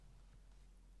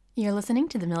You're listening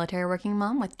to The Military Working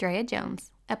Mom with Drea Jones,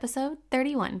 episode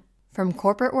 31. From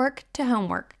Corporate Work to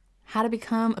Homework, How to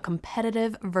Become a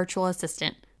Competitive Virtual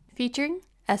Assistant, featuring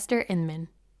Esther Inman.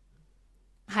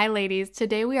 Hi ladies,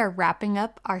 today we are wrapping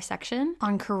up our section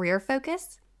on career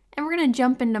focus, and we're going to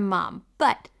jump into mom.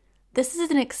 But this is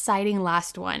an exciting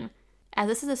last one, as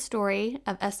this is a story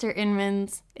of Esther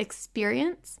Inman's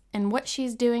experience and what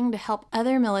she's doing to help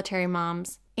other military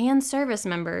moms and service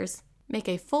members make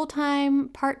a full-time,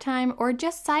 part-time, or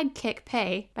just sidekick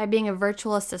pay by being a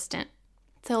virtual assistant.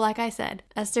 So like I said,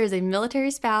 Esther is a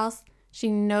military spouse, she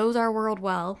knows our world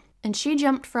well, and she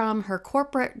jumped from her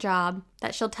corporate job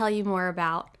that she'll tell you more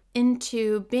about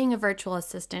into being a virtual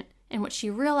assistant. And what she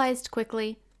realized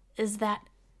quickly is that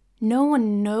no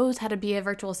one knows how to be a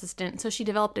virtual assistant, so she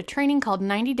developed a training called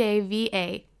 90 Day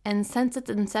VA, and since its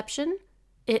inception,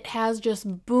 it has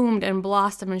just boomed and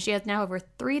blossomed, and she has now over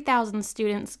 3,000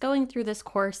 students going through this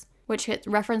course, which gets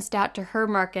referenced out to her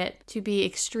market to be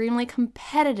extremely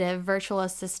competitive virtual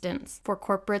assistants for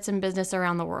corporates and business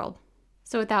around the world.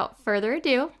 So without further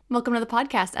ado, welcome to the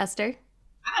podcast, Esther.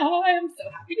 Hi, I'm so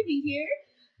happy to be here.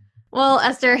 Well,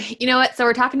 Esther, you know what? So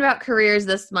we're talking about careers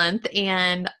this month,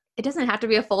 and it doesn't have to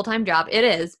be a full-time job. It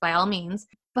is, by all means.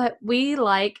 But we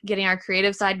like getting our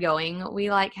creative side going.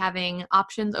 We like having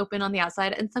options open on the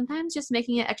outside and sometimes just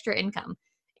making it extra income.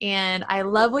 And I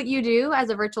love what you do as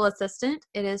a virtual assistant.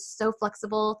 It is so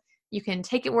flexible. You can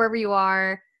take it wherever you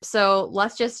are. So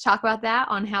let's just talk about that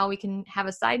on how we can have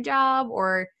a side job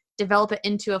or develop it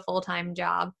into a full-time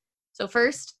job. So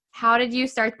first, how did you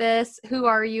start this? Who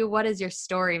are you? What is your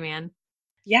story, man?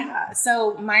 Yeah,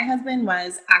 so my husband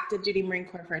was active duty Marine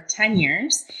Corps for 10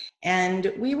 years,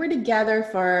 and we were together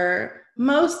for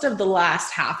most of the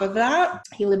last half of that.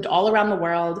 He lived all around the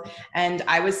world, and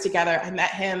I was together. I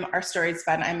met him, our story's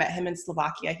fun. I met him in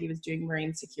Slovakia. He was doing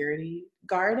Marine security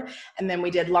guard, and then we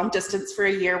did long distance for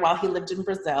a year while he lived in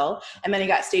Brazil, and then he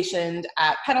got stationed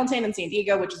at Pendleton in San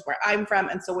Diego, which is where I'm from,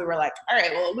 and so we were like, all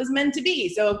right, well, it was meant to be.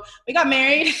 So we got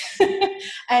married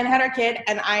and had our kid,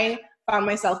 and I found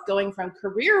myself going from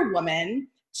career woman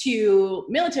to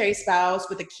military spouse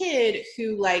with a kid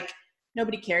who, like,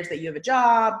 nobody cares that you have a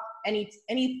job.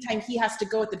 Anytime he has to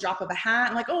go at the drop of a hat,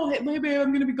 I'm like, oh, hey, maybe I'm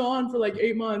going to be gone for like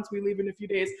 8 months. We leave in a few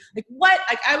days. Like, what?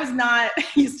 Like, I was not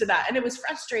used to that. And it was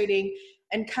frustrating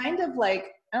and kind of like,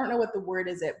 I don't know what the word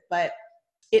is but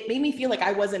it made me feel like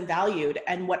I wasn't valued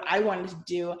and what I wanted to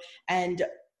do. And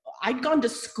I'd gone to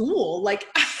school, like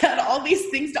I had all these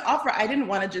things to offer. I didn't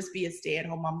want to just be a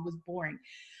stay-at-home mom. It was boring.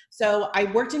 So I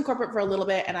worked in corporate for a little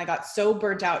bit and I got so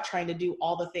burnt out trying to do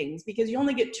all the things because you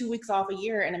only get 2 weeks off a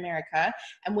year in America.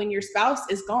 And when your spouse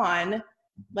is gone,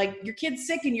 like your kid's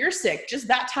sick and you're sick, just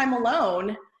that time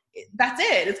alone, that's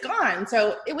it, it's gone.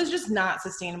 So it was just not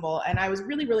sustainable. And I was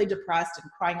really, really depressed and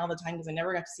crying all the time because I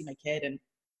never got to see my kid. And,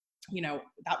 you know,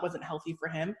 that wasn't healthy for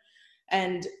him.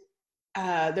 And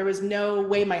there was no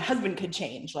way my husband could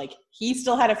change. Like, he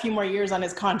still had a few more years on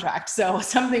his contract. So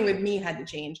something with me had to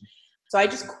change. So I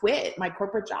just quit my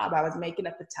corporate job. I was making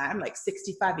at the time like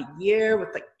 $65 a year with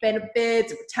like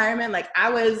benefits, retirement. Like, I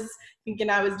was thinking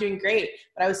I was doing great,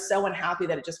 but I was so unhappy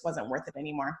that it just wasn't worth it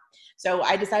anymore. So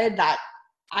I decided that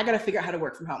I got to figure out how to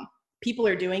work from home. People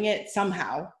are doing it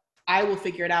somehow. I will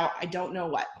figure it out. I don't know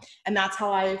what. And that's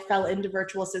how I fell into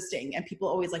virtual assisting. And people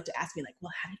always like to ask me, like,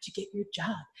 well, how did you get your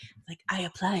job? Like, I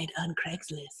applied on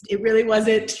Craigslist. It really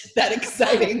wasn't that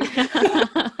exciting.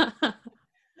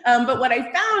 But what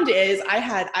I found is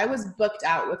I was booked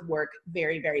out with work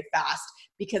very, very fast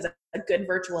because a good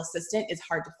virtual assistant is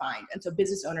hard to find. And so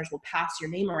business owners will pass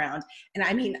your name around. And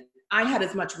I mean, I had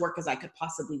as much work as I could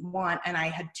possibly want, and I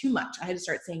had too much. I had to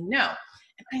start saying no.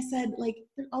 And I said, like,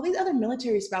 there's all these other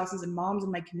military spouses and moms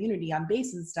in my community on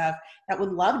base and stuff that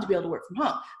would love to be able to work from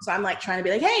home. So I'm like trying to be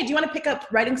like, hey, do you want to pick up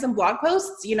writing some blog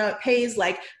posts? You know, it pays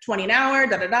like $20 an hour,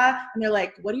 da-da-da. And they're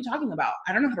like, what are you talking about?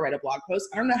 I don't know how to write a blog post.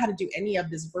 I don't know how to do any of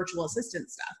this virtual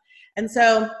assistant stuff. And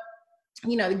so,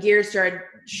 you know, the gears started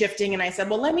shifting, and I said,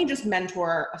 well, let me just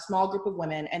mentor a small group of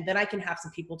women, and then I can have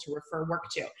some people to refer work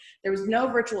to. There was no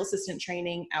virtual assistant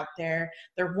training out there.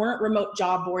 There weren't remote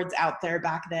job boards out there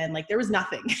back then. Like, there was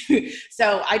nothing.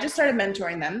 So I just started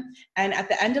mentoring them. And at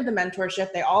the end of the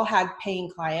mentorship, they all had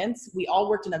paying clients. We all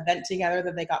worked an event together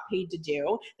that they got paid to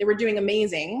do. They were doing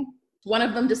amazing. One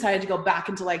of them decided to go back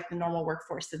into like the normal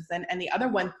workforce since then. And the other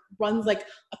one runs like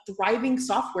a thriving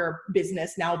software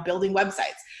business now, building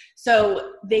websites.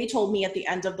 So they told me at the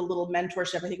end of the little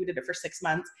mentorship, I think we did it for 6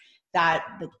 months, that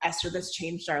Esther, this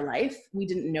changed our life. We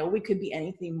didn't know we could be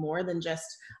anything more than just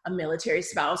a military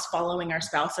spouse following our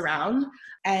spouse around.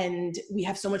 And we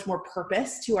have so much more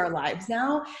purpose to our lives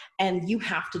now. And you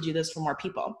have to do this for more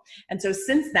people. And so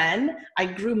since then, I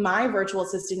grew my virtual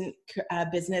assistant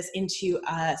business into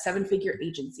a 7-figure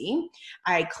agency.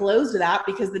 I closed that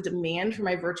because the demand for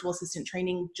my virtual assistant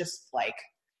training just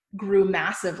grew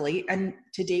massively. And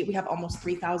to date, we have almost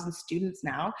 3,000 students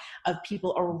now of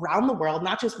people around the world,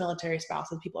 not just military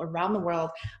spouses, people around the world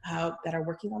that are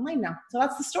working online now. So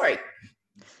that's the story.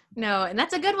 No, and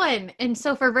that's a good one. And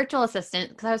so for virtual assistant,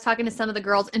 because I was talking to some of the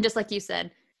girls, and just like you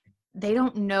said, they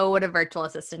don't know what a virtual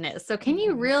assistant is. So can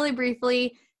you really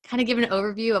briefly kind of give an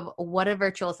overview of what a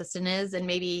virtual assistant is and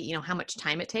maybe, how much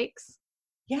time it takes?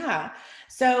 Yeah.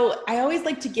 So I always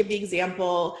like to give the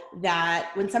example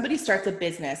that when somebody starts a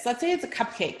business, let's say it's a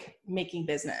cupcake making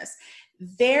business,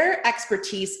 their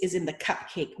expertise is in the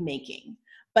cupcake making.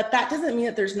 But that doesn't mean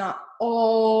that there's not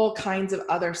all kinds of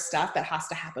other stuff that has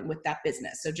to happen with that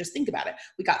business. So just think about it.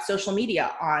 We got social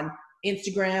media on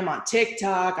Instagram, on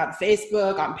TikTok, on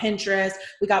Facebook, on Pinterest.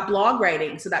 We got blog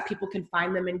writing so that people can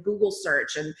find them in Google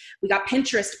search. And we got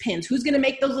Pinterest pins. Who's going to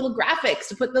make those little graphics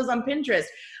to put those on Pinterest?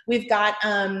 We've got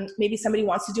maybe somebody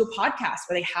wants to do a podcast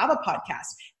or they have a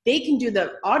podcast. They can do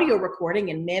the audio recording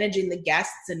and managing the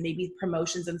guests and maybe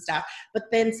promotions and stuff. But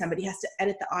then somebody has to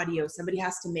edit the audio. Somebody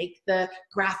has to make the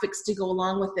graphics to go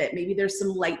along with it. Maybe there's some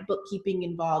light bookkeeping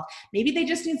involved. Maybe they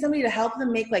just need somebody to help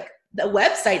them make the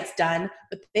website's done,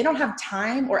 but they don't have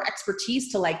time or expertise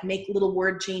to make little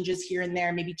word changes here and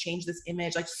there, maybe change this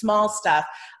image, small stuff,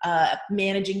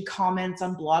 managing comments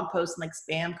on blog posts and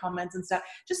spam comments and stuff,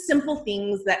 just simple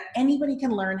things that anybody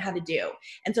can learn how to do.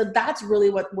 And so that's really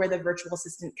where the virtual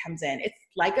assistant comes in. It's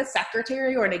like a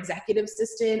secretary or an executive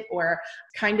assistant, or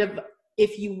kind of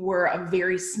if you were a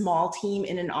very small team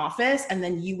in an office and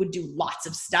then you would do lots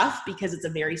of stuff because it's a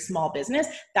very small business.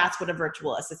 That's what a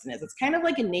virtual assistant is. It's kind of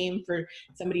like a name for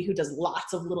somebody who does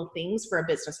lots of little things for a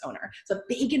business owner. So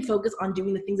they can focus on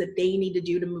doing the things that they need to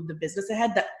do to move the business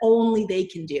ahead that only they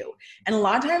can do. And a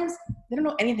lot of times they don't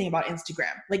know anything about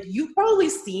Instagram. You've probably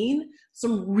seen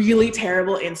some really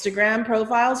terrible Instagram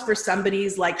profiles for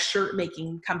somebody's shirt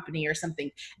making company or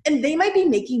something. And they might be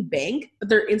making bank, but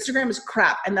their Instagram is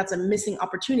crap. And that's a missing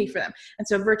opportunity for them. And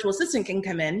so a virtual assistant can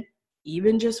come in,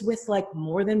 even just with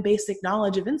more than basic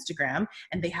knowledge of Instagram,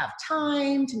 and they have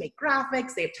time to make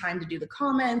graphics, they have time to do the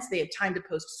comments, they have time to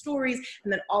post stories,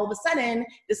 and then all of a sudden,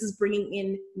 this is bringing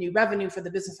in new revenue for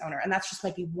the business owner. And that's just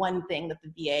might be one thing that the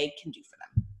VA can do for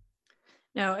them.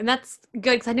 No, and that's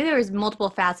good because I knew there was multiple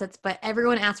facets, but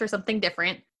everyone asks for something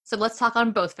different. So let's talk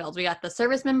on both fields. We got the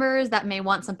service members that may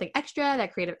want something extra,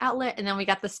 that creative outlet, and then we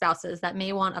got the spouses that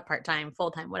may want a part-time,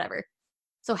 full-time, whatever.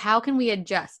 So how can we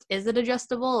adjust? Is it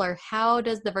adjustable, or how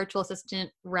does the virtual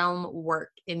assistant realm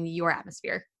work in your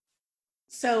atmosphere?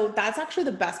 So that's actually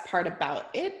the best part about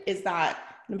it, is that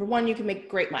number one, you can make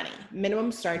great money. Minimum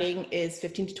starting is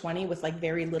 15 to 20 with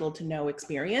very little to no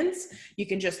experience. You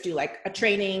can just do a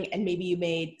training and maybe you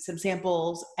made some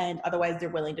samples and otherwise they're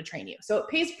willing to train you. So it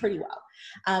pays pretty well.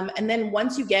 And then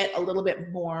once you get a little bit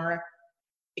more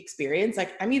experience,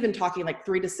 I'm even talking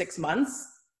 3 to 6 months,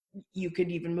 you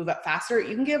could even move up faster.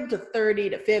 You can give up to 30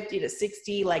 to 50 to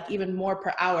 60, even more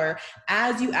per hour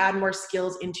as you add more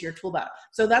skills into your toolbox.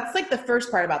 So that's the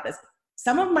first part about this.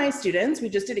 Some of my students, we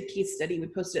just did a case study. We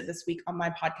posted it this week on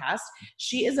my podcast.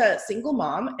 She is a single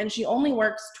mom and she only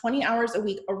works 20 hours a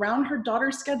week around her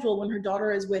daughter's schedule when her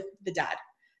daughter is with the dad.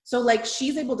 So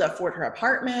she's able to afford her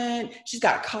apartment. She's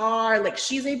got a car.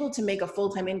 She's able to make a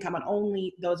full-time income on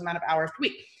only those amount of hours per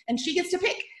week. And she gets to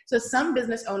pick. So some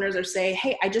business owners are saying,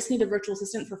 hey, I just need a virtual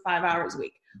assistant for 5 hours a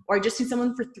week, or I just need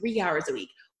someone for 3 hours a week.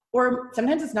 Or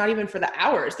sometimes it's not even for the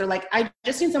hours. They're I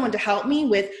just need someone to help me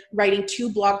with writing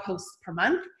 2 blog posts per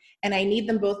month. And I need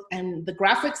them both and the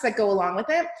graphics that go along with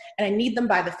it. And I need them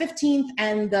by the 15th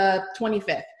and the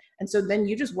 25th. And so then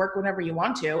you just work whenever you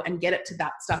want to and get it to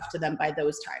that stuff to them by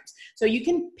those times. So you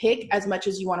can pick as much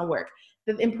as you want to work.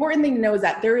 The important thing to know is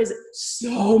that there is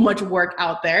so much work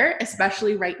out there,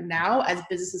 especially right now as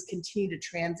businesses continue to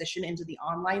transition into the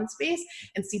online space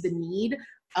and see the need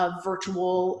of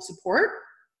virtual support.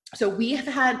 So we have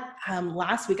had,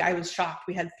 last week I was shocked.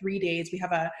 We had 3 days.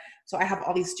 So I have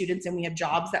all these students and we have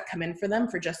jobs that come in for them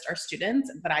for just our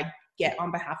students that I get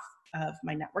on behalf of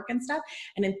my network and stuff.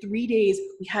 And in 3 days,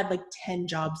 we had 10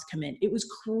 jobs come in. It was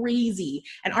crazy.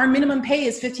 And our minimum pay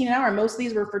is 15 an hour. Most of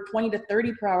these were for 20 to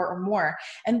 30 per hour or more.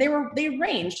 And they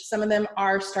ranged. Some of them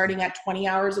are starting at 20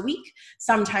 hours a week.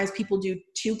 Sometimes people do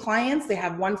 2 clients. They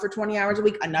have one for 20 hours a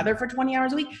week, another for 20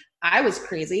 hours a week. I was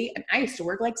crazy and I used to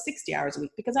work like 60 hours a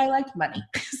week because I liked money.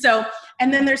 So,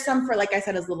 and then there's some for, like I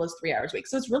said, as little as 3 hours a week.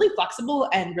 So it's really flexible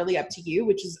and really up to you,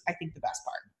 which is, I think, the best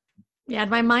part. Yeah, in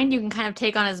my mind, you can kind of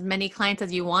take on as many clients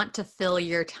as you want to fill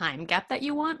your time gap that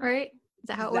you want, right? Is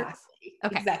that how it works?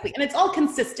 Okay. Exactly. And it's all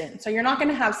consistent. So you're not going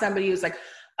to have somebody who's like,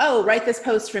 oh, write this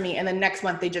post for me, and then next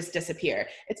month they just disappear.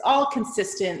 It's all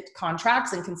consistent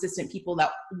contracts and consistent people that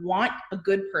want a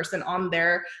good person on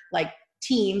their like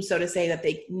team, so to say, that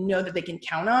they know that they can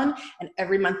count on. And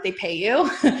every month they pay you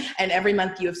and every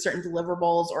month you have certain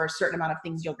deliverables or a certain amount of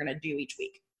things you're going to do each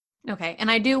week. Okay. And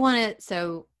I do want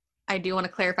to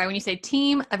clarify, when you say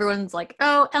team, everyone's like,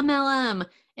 oh, MLM.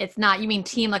 It's not, you mean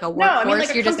team like a workforce, like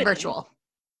a you're company. Just virtual.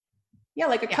 Yeah,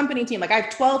 like a company team. Like I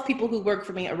have 12 people who work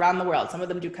for me around the world. Some of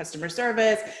them do customer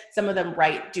service. Some of them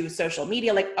do social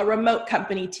media, like a remote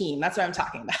company team. That's what I'm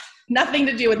talking about. Nothing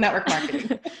to do with network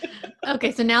marketing.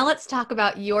 Okay, so now let's talk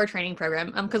about your training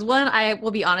program. Because one, I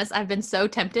will be honest, I've been so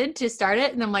tempted to start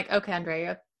it. And I'm like, okay,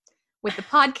 Andrea, with the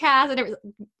podcast and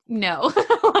everything, no.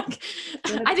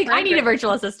 I think I need a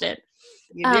virtual assistant.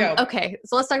 You do. Okay,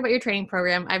 so let's talk about your training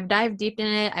program. I've dived deep in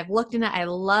it. I've looked in it. I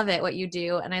love it, what you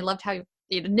do. And I loved how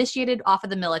it initiated off of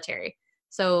the military.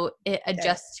 So it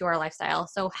adjusts to our lifestyle.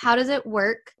 So how does it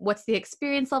work? What's the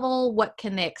experience level? What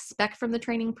can they expect from the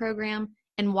training program?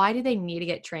 And why do they need to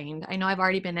get trained? I know I've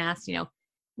already been asked,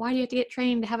 why do you have to get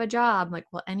trained to have a job? I'm like,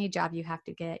 well, any job you have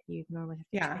to get, you normally have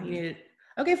to get trained. You need it.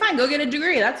 Okay, fine. Go get a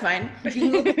degree. That's fine. But you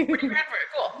can go get $40,000 for it.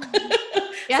 Cool.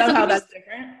 Yeah, somehow that's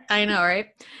different. I know, right?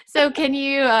 So can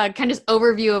you kind of just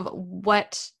overview of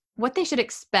what they should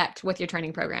expect with your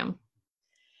training program?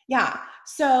 Yeah.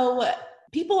 So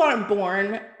people aren't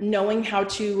born knowing how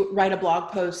to write a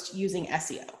blog post using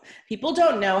SEO. People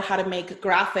don't know how to make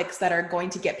graphics that are going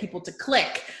to get people to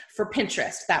click for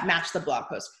Pinterest that match the blog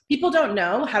post. People don't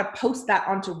know how to post that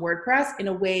onto WordPress in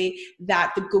a way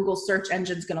that the Google search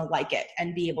engine is going to like it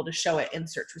and be able to show it in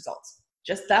search results.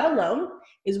 Just that alone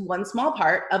is one small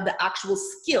part of the actual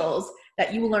skills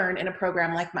that you learn in a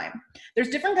program like mine. There's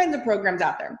different kinds of programs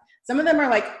out there. Some of them are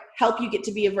like help you get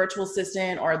to be a virtual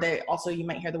assistant, or they also, you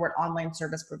might hear the word online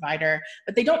service provider,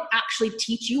 but they don't actually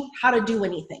teach you how to do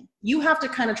anything. You have to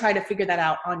kind of try to figure that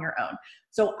out on your own.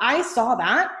 So I saw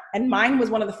that, and mine was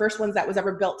one of the first ones that was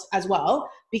ever built as well,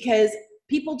 because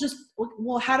people just,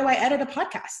 well, how do I edit a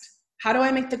podcast? How do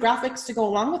I make the graphics to go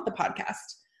along with the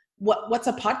podcast? What's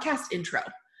a podcast intro?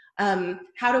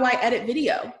 How do I edit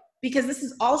video? Because this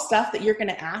is all stuff that you're going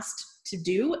to ask to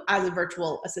do as a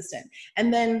virtual assistant.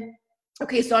 And then,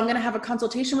 okay, so I'm going to have a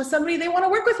consultation with somebody. They want to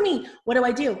work with me. What do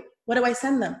I do? What do I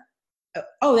send them?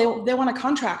 Oh, they want a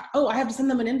contract. Oh, I have to send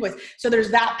them an invoice. So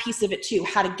there's that piece of it too.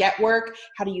 How to get work,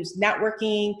 how to use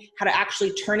networking, how to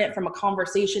actually turn it from a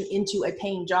conversation into a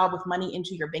paying job with money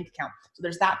into your bank account. So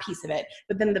there's that piece of it.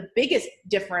 But then the biggest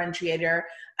differentiator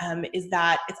is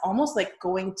that it's almost like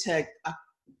going to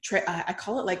I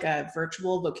call it like a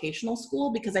virtual vocational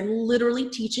school, because I'm literally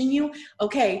teaching you,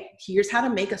 okay, here's how to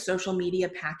make a social media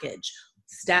package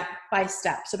step by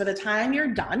step. So by the time you're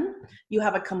done, you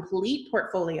have a complete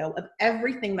portfolio of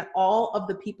everything that all of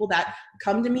the people that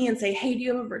come to me and say, hey, do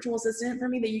you have a virtual assistant for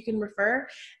me that you can refer?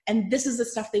 And this is the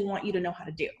stuff they want you to know how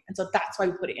to do. And so that's why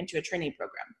we put it into a training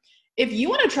program. If you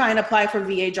want to try and apply for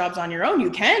VA jobs on your own,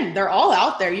 you can. They're all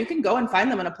out there. You can go and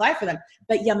find them and apply for them,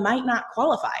 but you might not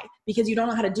qualify because you don't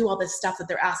know how to do all this stuff that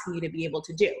they're asking you to be able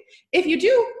to do. If you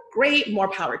do, great, more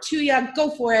power to you, go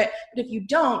for it. But if you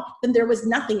don't, then there was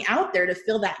nothing out there to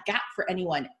fill that gap for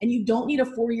anyone. And you don't need a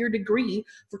 4-year degree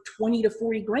for 20 to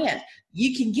 40 grand.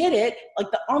 You can get it.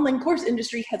 Like, the online course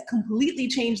industry has completely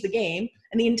changed the game,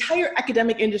 and the entire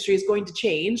academic industry is going to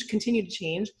change, continue to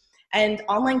change. And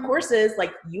online courses,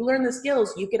 like, you learn the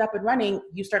skills, you get up and running,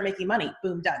 you start making money,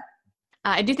 boom, done.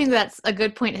 I do think that's a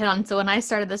good point to hit on. So when I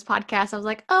started this podcast, I was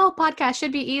like, oh, podcast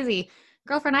should be easy.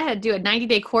 Girlfriend, I had to do a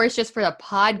 90-day course just for the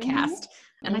podcast.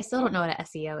 Mm-hmm. And I still don't know what an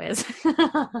SEO is.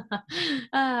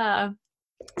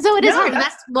 So it is hard.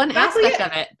 That's one aspect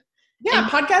of it. Yeah,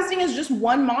 podcasting is just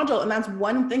one module, and that's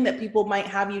one thing that people might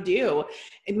have you do.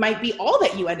 It might be all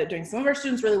that you end up doing. Some of our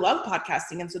students really love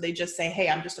podcasting, and so they just say, hey,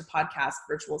 I'm just a podcast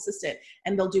virtual assistant,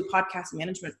 and they'll do podcast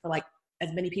management for like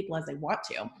as many people as they want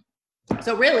to.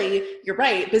 So really, you're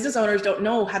right. Business owners don't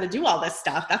know how to do all this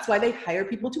stuff. That's why they hire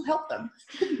people to help them.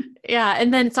 Yeah,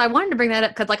 and then so I wanted to bring that up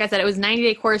because, like I said, it was a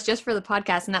 90-day course just for the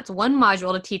podcast, and that's one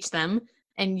module to teach them,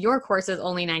 and your course is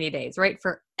only 90 days, right,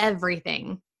 for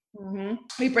everything. Mm-hmm.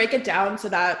 We break it down so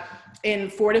that in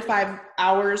 4 to 5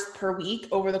 hours per week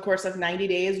over the course of 90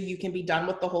 days, you can be done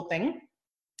with the whole thing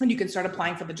and you can start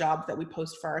applying for the jobs that we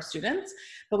post for our students.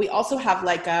 But we also have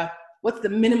like a what's the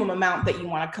minimum amount that you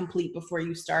want to complete before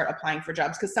you start applying for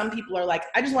jobs? Because some people are like,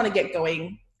 I just want to get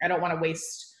going. I don't want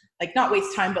to not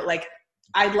waste time, but like,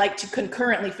 I'd like to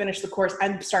concurrently finish the course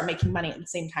and start making money at the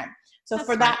same time. So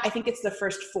for that, I think it's the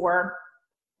first 4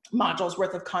 modules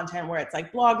worth of content where it's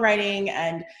like blog writing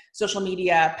and social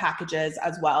media packages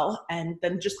as well. And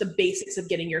then just the basics of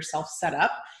getting yourself set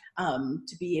up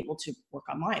to be able to work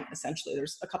online. Essentially,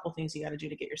 there's a couple things you got to do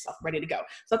to get yourself ready to go.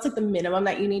 So that's like the minimum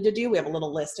that you need to do. We have a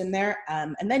little list in there.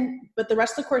 But the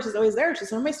rest of the course is always there. So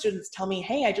some of my students tell me,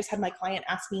 hey, I just had my client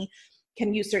ask me,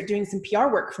 can you start doing some PR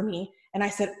work for me? And I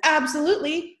said,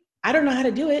 absolutely. I don't know how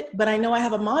to do it, but I know I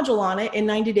have a module on it in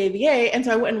 90 Day VA. And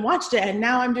so I went and watched it, and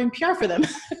now I'm doing PR for them.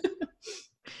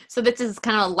 So this is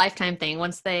kind of a lifetime thing.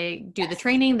 Once they do the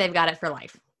training, they've got it for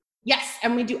life. Yes.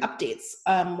 And we do updates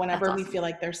whenever That's awesome. we feel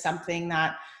like there's something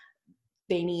that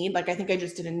they need. Like I think I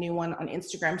just did a new one on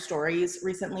Instagram stories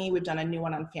recently. We've done a new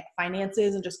one on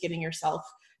finances and just getting yourself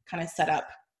kind of set up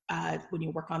when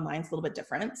you work online. It's a little bit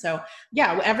different. So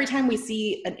yeah, every time we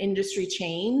see an industry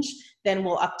change, then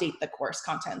we'll update the course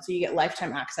content. So you get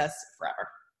lifetime access forever.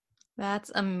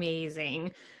 That's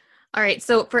amazing. All right.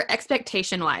 So for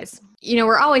expectation wise,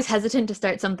 we're always hesitant to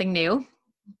start something new.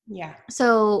 Yeah.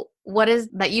 So what is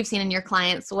that you've seen in your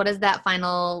clients? What is that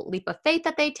final leap of faith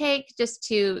that they take just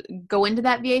to go into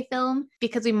that VA film?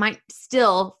 Because we might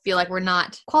still feel like we're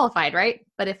not qualified, right?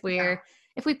 But if we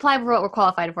apply for what we're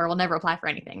qualified for, we'll never apply for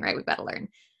anything, right? We've got to learn.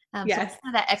 Yes. So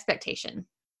what's that expectation?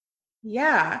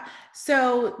 Yeah.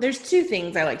 So there's 2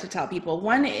 things I like to tell people.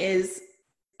 One is,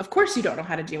 of course, you don't know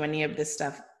how to do any of this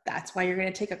stuff. That's why you're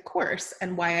going to take a course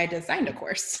and why I designed a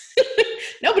course.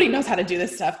 Nobody knows how to do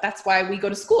this stuff. That's why we go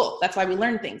to school. That's why we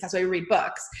learn things. That's why we read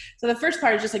books. So the first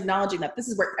part is just acknowledging that this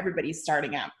is where everybody's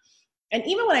starting out. And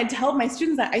even when I tell my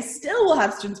students that, I still will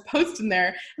have students post in there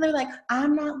and they're like,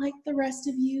 I'm not like the rest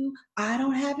of you. I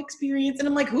don't have experience. And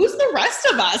I'm like, who's the rest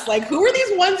of us? Like, who are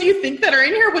these ones you think that are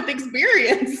in here with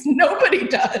experience? Nobody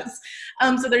does.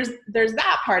 So there's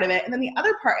that part of it. And then the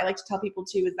other part I like to tell people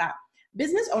too is that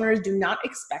business owners do not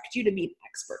expect you to be an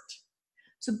expert.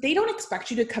 So they don't expect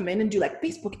you to come in and do like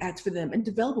Facebook ads for them and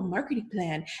develop a marketing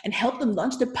plan and help them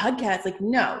launch their podcast. Like,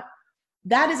 no,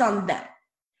 that is on them.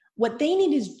 What they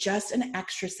need is just an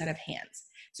extra set of hands.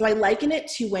 So I liken it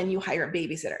to when you hire a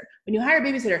babysitter. When you hire a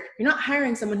babysitter, you're not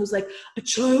hiring someone who's like a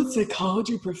child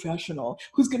psychology professional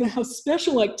who's going to have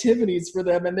special activities for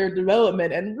them and their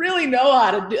development and really know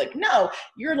how to do it. Like, no,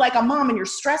 you're like a mom and you're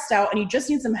stressed out and you just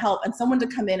need some help and someone to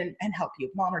come in and help you,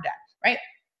 mom or dad, right?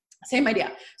 Same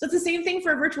idea. So it's the same thing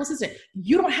for a virtual assistant.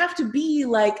 You don't have to be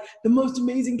like the most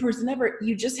amazing person ever.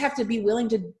 You just have to be willing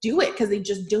to do it because they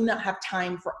just do not have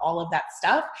time for all of that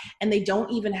stuff. And they don't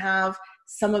even have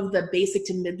some of the basic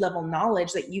to mid-level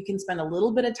knowledge that you can spend a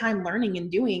little bit of time learning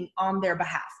and doing on their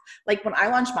behalf. Like when I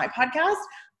launched my podcast,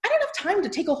 I don't have time to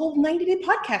take a whole 90-day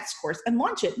podcast course and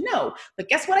launch it. No, but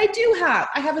guess what I do have?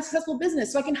 I have a successful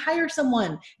business, so I can hire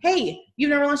someone. Hey, you've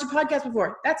never launched a podcast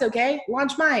before. That's okay.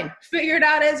 Launch mine. Figure it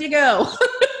out as you go.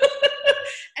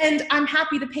 And I'm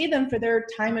happy to pay them for their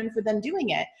time and for them doing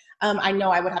it. I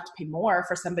know I would have to pay more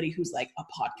for somebody who's like a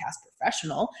podcast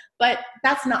professional, but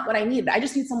that's not what I need. I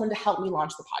just need someone to help me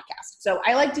launch the podcast. So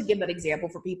I like to give that example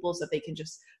for people so they can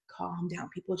just calm down.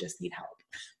 People just need help.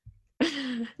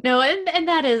 No, and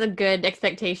that is a good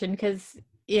expectation because,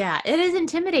 yeah, it is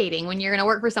intimidating when you're going to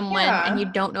work for someone and you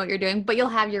don't know what you're doing, but you'll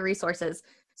have your resources.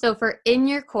 So for in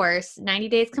your course, 90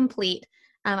 Days Complete,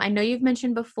 I know you've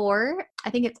mentioned before, I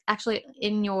think it's actually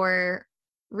in your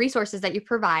resources that you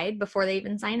provide before they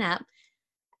even sign up.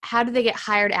 How do they get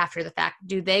hired after the fact?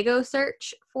 Do they go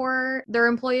search for their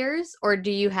employers or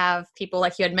do you have people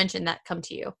like you had mentioned that come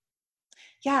to you?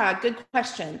 Yeah, good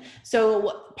question.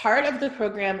 So part of the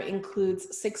program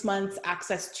includes 6 months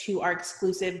access to our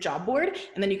exclusive job board,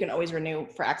 and then you can always renew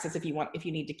for access if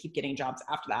you need to keep getting jobs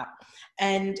after that.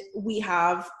 And we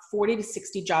have 40 to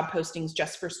 60 job postings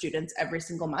just for students every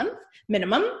single month,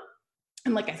 minimum.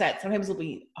 And like I said, sometimes it'll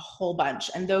be a whole bunch,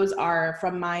 and those are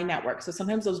from my network. So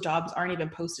sometimes those jobs aren't even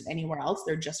posted anywhere else.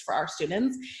 They're just for our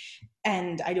students.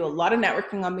 And I do a lot of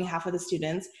networking on behalf of the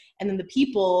students. And then the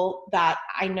people that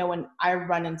I know and I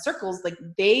run in circles, like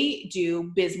they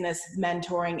do business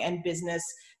mentoring and business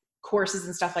courses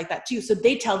and stuff like that too. So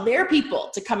they tell their people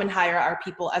to come and hire our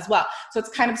people as well. So it's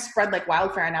kind of spread like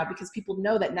wildfire now because people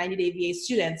know that 90 Day VA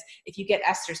students, if you get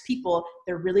Esther's people,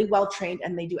 they're really well trained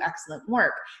and they do excellent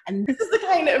work. And this is the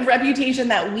kind of reputation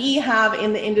that we have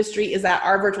in the industry, is that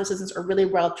our virtual assistants are really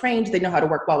well trained. They know how to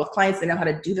work well with clients. They know how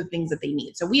to do the things that they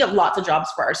need. So we have lots of jobs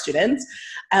for our students.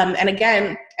 And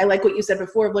again, I like what you said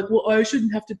before of like, well, I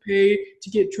shouldn't have to pay to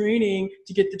get training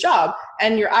to get the job.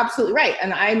 and you're absolutely right.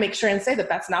 And I make sure and say that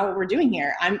that's not what we're doing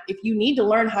here. If you need to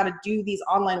learn how to do these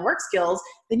online work skills,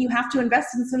 then you have to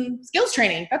invest in some skills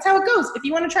training. That's how it goes. If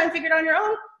you want to try and figure it out on your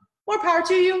own, more power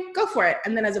to you, go for it.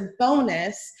 And then as a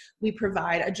bonus, we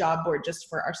provide a job board just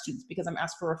for our students because I'm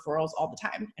asked for referrals all the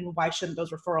time. And why shouldn't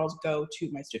those referrals go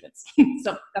to my students?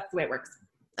 So that's the way it works.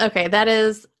 Okay, that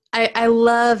is, I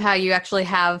love how you actually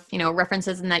have,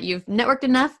 references and that you've networked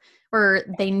enough where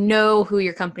they know who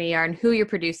your company are and who you're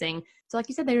producing. So like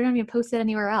you said, they don't even post it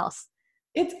anywhere else.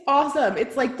 It's awesome.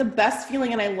 It's like the best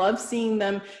feeling. And I love seeing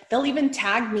them. They'll even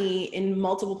tag me in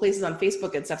multiple places on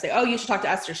Facebook and stuff. Say, oh, you should talk to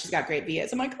Esther. She's got great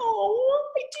videos. I'm like, oh,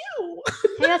 I do.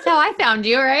 Hey, that's how I found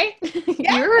you, right?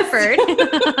 Yeah. You were referred.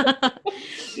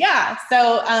 Yeah.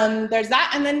 So there's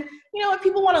that. And then, if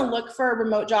people want to look for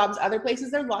remote jobs, other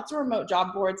places, there's lots of remote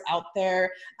job boards out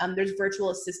there. There's virtual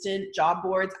assistant job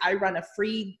boards. I run a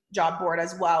free job board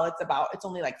as well. It's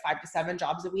only like 5 to 7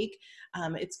 jobs a week.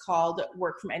 It's called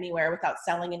Work From Anywhere Without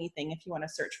Selling Anything. If you want to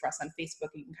search for us on Facebook,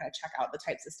 you can kind of check out the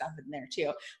types of stuff in there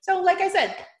too. So like I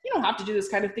said, you don't have to do this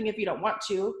kind of thing if you don't want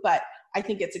to, but I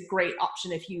think it's a great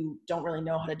option if you don't really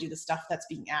know how to do the stuff that's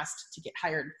being asked to get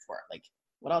hired for. Like,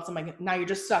 what else am I now you're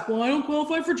just stuck. Well, I don't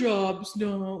qualify for jobs.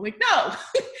 No,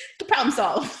 the problem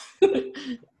solved.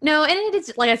 No, and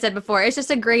it's like I said before, it's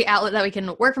just a great outlet that we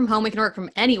can work from home. We can work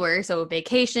from anywhere. So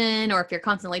vacation, or if you're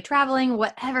constantly traveling,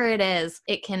 whatever it is,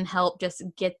 it can help just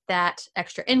get that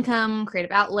extra income,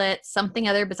 creative outlet, something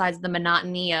other besides the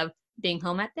monotony of being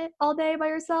home at it all day by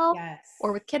yourself, yes,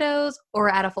 or with kiddos, or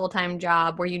at a full-time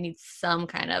job where you need some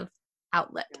kind of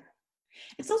outlet.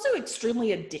 It's also extremely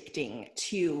addicting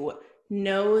to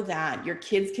know that your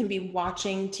kids can be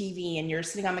watching TV and you're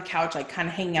sitting on the couch, like kind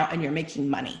of hanging out, and you're making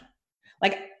money.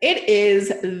 Like, it is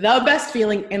the best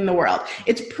feeling in the world.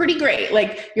 It's pretty great.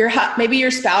 Like, maybe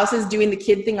your spouse is doing the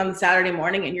kid thing on the Saturday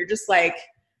morning and you're just like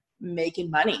making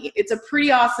money. It's a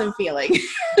pretty awesome feeling.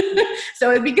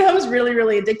 So it becomes really,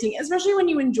 really addicting, especially when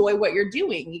you enjoy what you're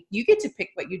doing. You get to pick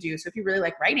what you do. So if you really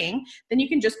like writing, then you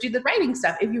can just do the writing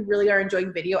stuff. If you really are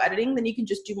enjoying video editing, then you can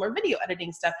just do more video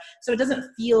editing stuff. So it doesn't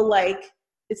feel like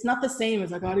it's not the same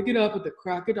as I got to get up at the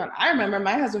crack of dawn. I remember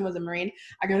my husband was a Marine.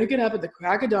 I got to get up at the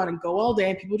crack of dawn and go all day,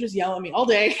 and people just yell at me all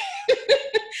day.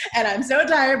 And I'm so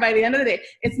tired by the end of the day.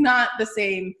 It's not the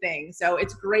same thing. So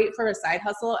it's great for a side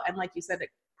hustle. And like you said, a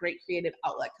great creative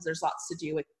outlet, because there's lots to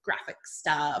do with graphic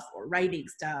stuff or writing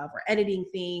stuff or editing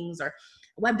things or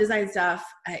web design stuff.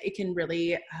 It can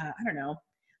really,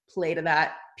 play to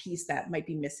that piece that might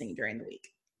be missing during the week.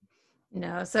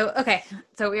 No. So, okay.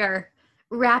 So we are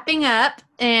wrapping up,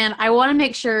 and I want to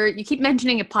make sure you keep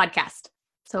mentioning a podcast.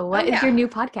 So what is your new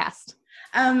podcast?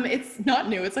 It's not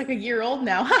new. It's like a year old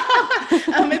now.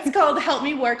 It's called Help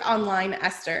Me Work Online,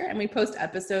 Esther. And we post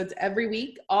episodes every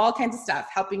week, all kinds of stuff,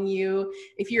 helping you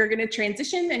if you're going to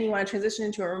transition and you want to transition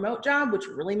into a remote job, which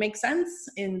really makes sense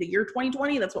in the year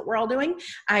 2020. That's what we're all doing.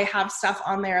 I have stuff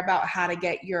on there about how to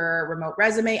get your remote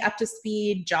resume up to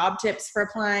speed, job tips for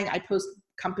applying. I post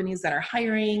companies that are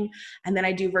hiring, and then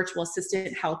I do virtual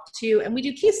assistant help too. And we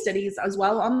do case studies as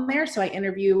well on there. So I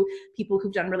interview people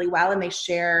who've done really well, and they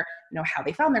share, how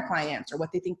they found their clients or what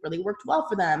they think really worked well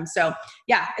for them. So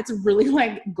yeah, it's a really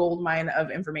like gold mine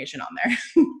of information on there.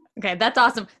 Okay, that's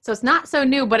awesome. So it's not so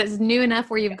new, but it's new enough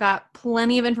where you've got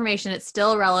plenty of information. It's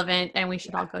still relevant, and we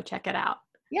should all go check it out.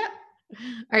 Yeah.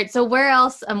 All right. So where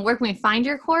else, where can we find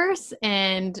your course,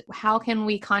 and how can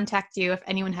we contact you if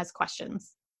anyone has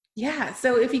questions? Yeah.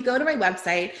 So if you go to my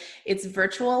website, it's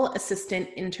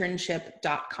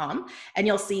virtualassistantinternship.com, and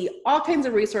you'll see all kinds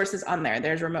of resources on there.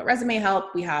 There's remote resume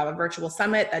help. We have a virtual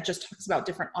summit that just talks about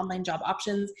different online job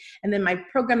options. And then my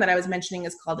program that I was mentioning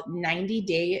is called 90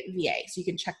 Day VA. So you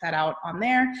can check that out on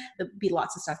there. There'll be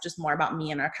lots of stuff, just more about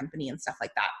me and our company and stuff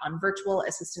like that on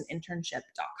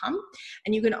virtualassistantinternship.com.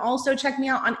 And you can also check me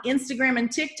out on Instagram and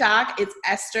TikTok. It's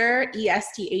Esther,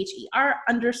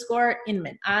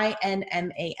 ESTHER_Inman,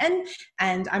 INMAN.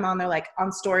 And I'm on there like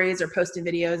on stories or posting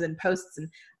videos and posts and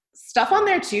stuff on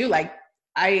there too. Like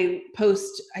I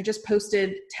just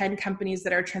posted 10 companies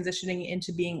that are transitioning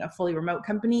into being a fully remote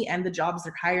company and the jobs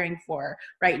they're hiring for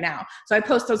right now. So I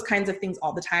post those kinds of things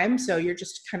all the time. So you're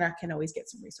just kind of can always get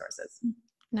some resources.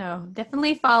 No,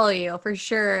 definitely follow you for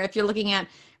sure. If you're looking at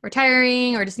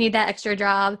retiring or just need that extra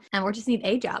job, or just need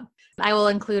a job. I will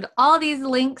include all these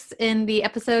links in the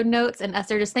episode notes. And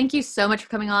Esther, just thank you so much for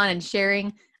coming on and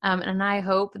sharing. And I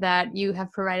hope that you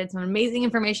have provided some amazing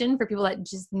information for people that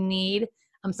just need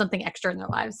something extra in their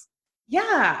lives.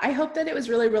 Yeah, I hope that it was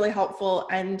really, really helpful.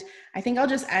 And I think I'll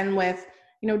just end with,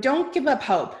 don't give up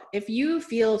hope. If you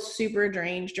feel super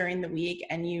drained during the week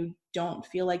and you don't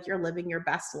feel like you're living your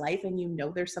best life and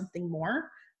there's something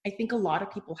more, I think a lot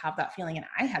of people have that feeling, and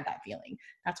I had that feeling.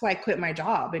 That's why I quit my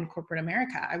job in corporate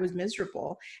America. I was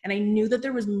miserable, and I knew that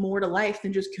there was more to life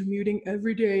than just commuting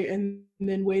every day and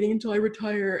then waiting until I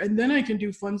retire, and then I can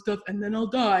do fun stuff, and then I'll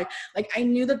die. Like, I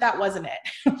knew that that wasn't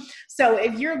it. So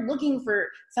if you're looking for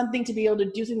something to be able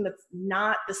to do something that's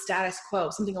not the status quo,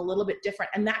 something a little bit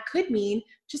different, and that could mean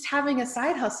just having a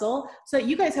side hustle so that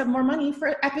you guys have more money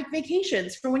for epic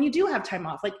vacations for when you do have time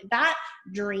off. Like, that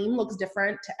dream looks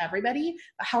different to everybody,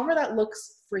 but however that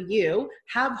looks for you,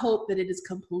 have hope that it is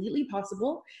completely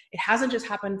possible. It hasn't just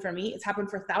happened for me, it's happened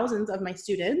for thousands of my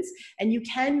students, and you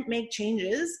can make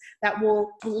changes that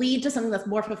will lead to something that's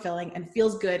more fulfilling and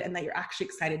feels good, and that you're actually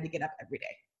excited to get up every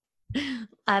day.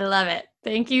 I love it.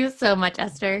 Thank you so much,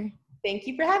 Esther. Thank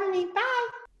you for having me. Bye.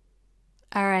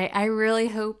 All right. I really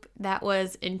hope that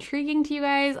was intriguing to you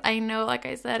guys. I know, like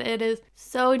I said, it is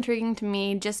so intriguing to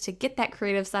me just to get that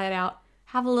creative side out,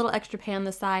 have a little extra pay on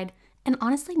the side, and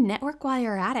honestly, network while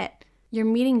you're at it. You're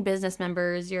meeting business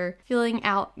members, you're feeling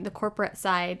out the corporate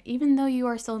side, even though you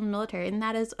are still in the military, and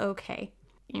that is okay.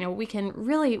 You know, we can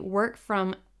really work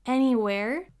from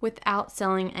anywhere without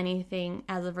selling anything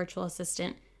as a virtual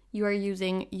assistant. You are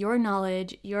using your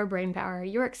knowledge, your brain power,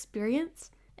 your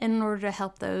experience in order to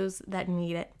help those that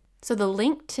need it. So the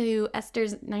link to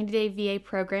Esther's 90-day VA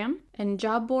program and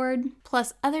job board,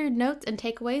 plus other notes and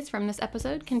takeaways from this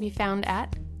episode, can be found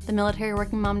at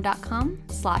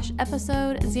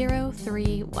themilitaryworkingmom.com/episode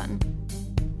 031.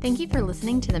 Thank you for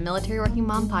listening to the Military Working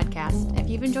Mom podcast. If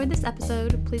you've enjoyed this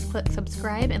episode, please click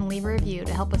subscribe and leave a review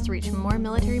to help us reach more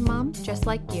military moms just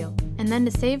like you. And then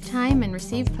to save time and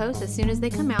receive posts as soon as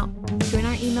they come out, join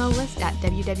our email list at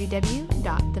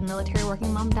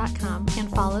www.themilitaryworkingmom.com and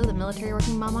follow The Military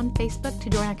Working Mom on Facebook to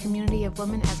join our community of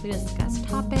women as we discuss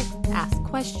topics, ask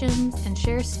questions, and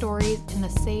share stories in a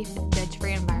safe,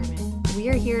 judge-free environment. We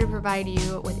are here to provide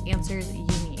you with answers you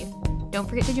need. Don't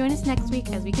forget to join us next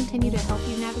week as we continue to help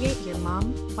you navigate your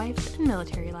mom, wife, and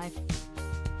military life.